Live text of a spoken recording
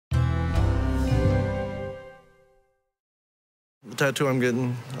tattoo I'm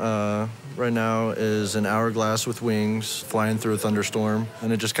getting right now is an hourglass with wings flying through a thunderstorm,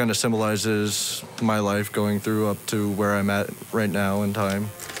 and it just kind of symbolizes my life going through up to where I'm at right now in time.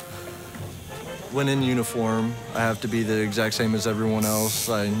 When in uniform, I have to be the exact same as everyone else.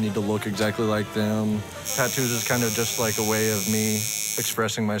 I need to look exactly like them. Tattoos is kind of just like a way of me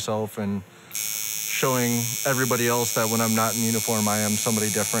expressing myself and showing everybody else that when I'm not in uniform, I am somebody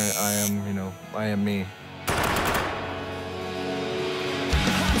different. I am, you know, I am me.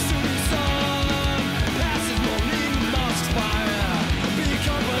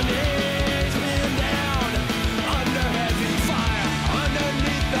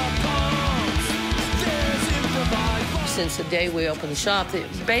 Since the day we opened the shop,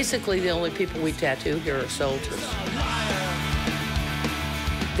 basically the only people we tattoo here are soldiers.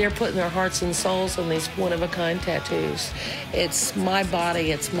 They're putting their hearts and souls on these one-of-a-kind tattoos. It's my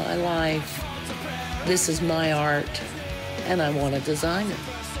body, it's my life. This is my art, and I want to design it.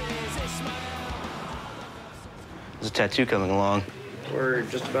 There's a tattoo coming along. We're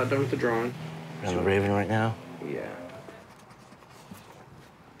just about done with the drawing. We're on the Raven right now? Yeah.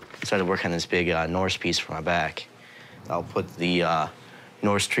 Decided to work on this big Norse piece for my back. I'll put the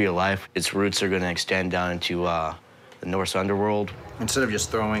Norse tree of life. Its roots are going to extend down into the Norse underworld. Instead of just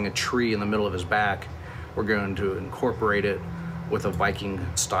throwing a tree in the middle of his back, we're going to incorporate it with a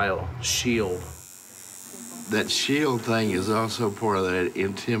Viking-style shield. That shield thing is also part of that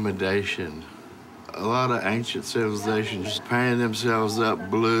intimidation. A lot of ancient civilizations painted themselves up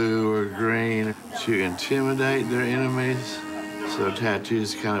blue or green to intimidate their enemies. So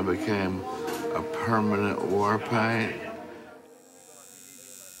tattoos kind of became a permanent war paint.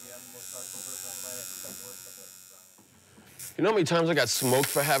 You know how many times I got smoked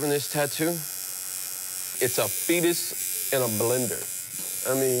for having this tattoo? It's a fetus in a blender.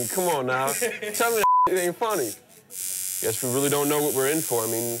 I mean, come on now. Tell me that it ain't funny. Guess we really don't know what we're in for. I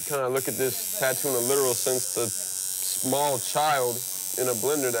mean, kind of look at this tattoo in a literal sense, a small child in a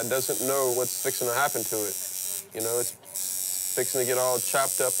blender that doesn't know what's fixing to happen to it. You know, it's fixing to get all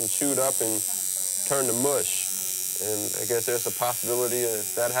chopped up and chewed up and turn to mush. And I guess there's a possibility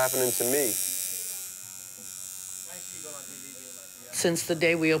of that happening to me. Since the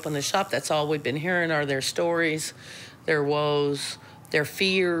day we opened the shop, that's all we've been hearing are their stories, their woes, their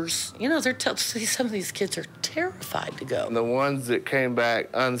fears. You know, some of these kids are terrified to go. And the ones that came back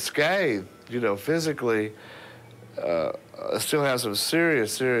unscathed, you know, physically, still have some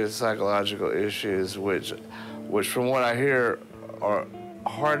serious psychological issues, which from what I hear are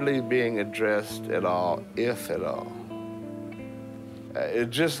hardly being addressed at all, if at all.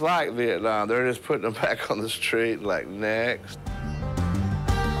 It's just like Vietnam. They're just putting them back on the street, like, next.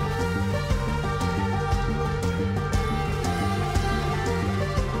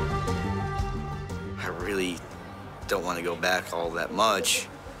 I really don't want to go back all that much.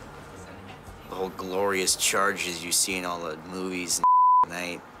 The whole glorious charges you see in all the movies, and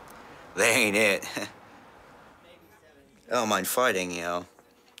they ain't it. I don't mind fighting, you know,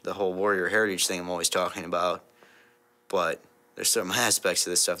 the whole warrior heritage thing I'm always talking about, but there's some aspects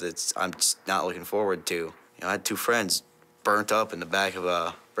of this stuff that I'm just not looking forward to. You know, I had 2 friends burnt up in the back of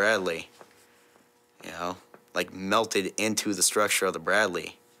a Bradley, you know, like melted into the structure of the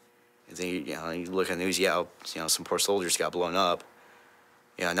Bradley. And then, you know, you look at the news, yeah, you know, some poor soldiers got blown up.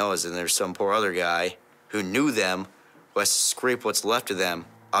 Yeah, I know, and there's some poor other guy who knew them, who has to scrape what's left of them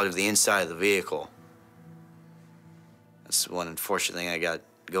out of the inside of the vehicle. That's one unfortunate thing I got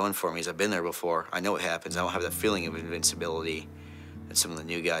going for me is I've been there before. I know what happens. I don't have that feeling of invincibility that some of the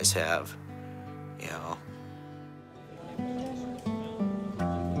new guys have, you know.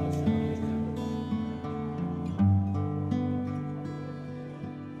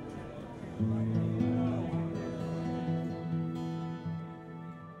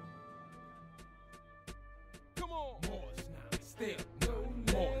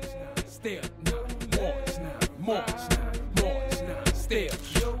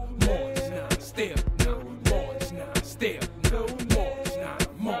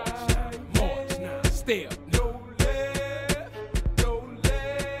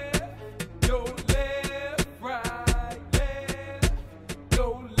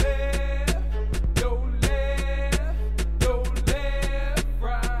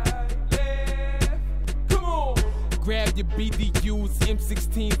 Grab your BDUs,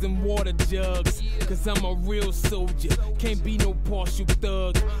 M16s, and water jugs. Cause I'm a real soldier, can't be no partial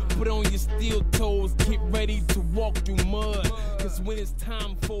thug. Put on your steel toes, get ready to walk through mud. Cause when it's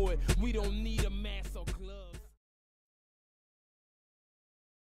time for it, we don't need a mask.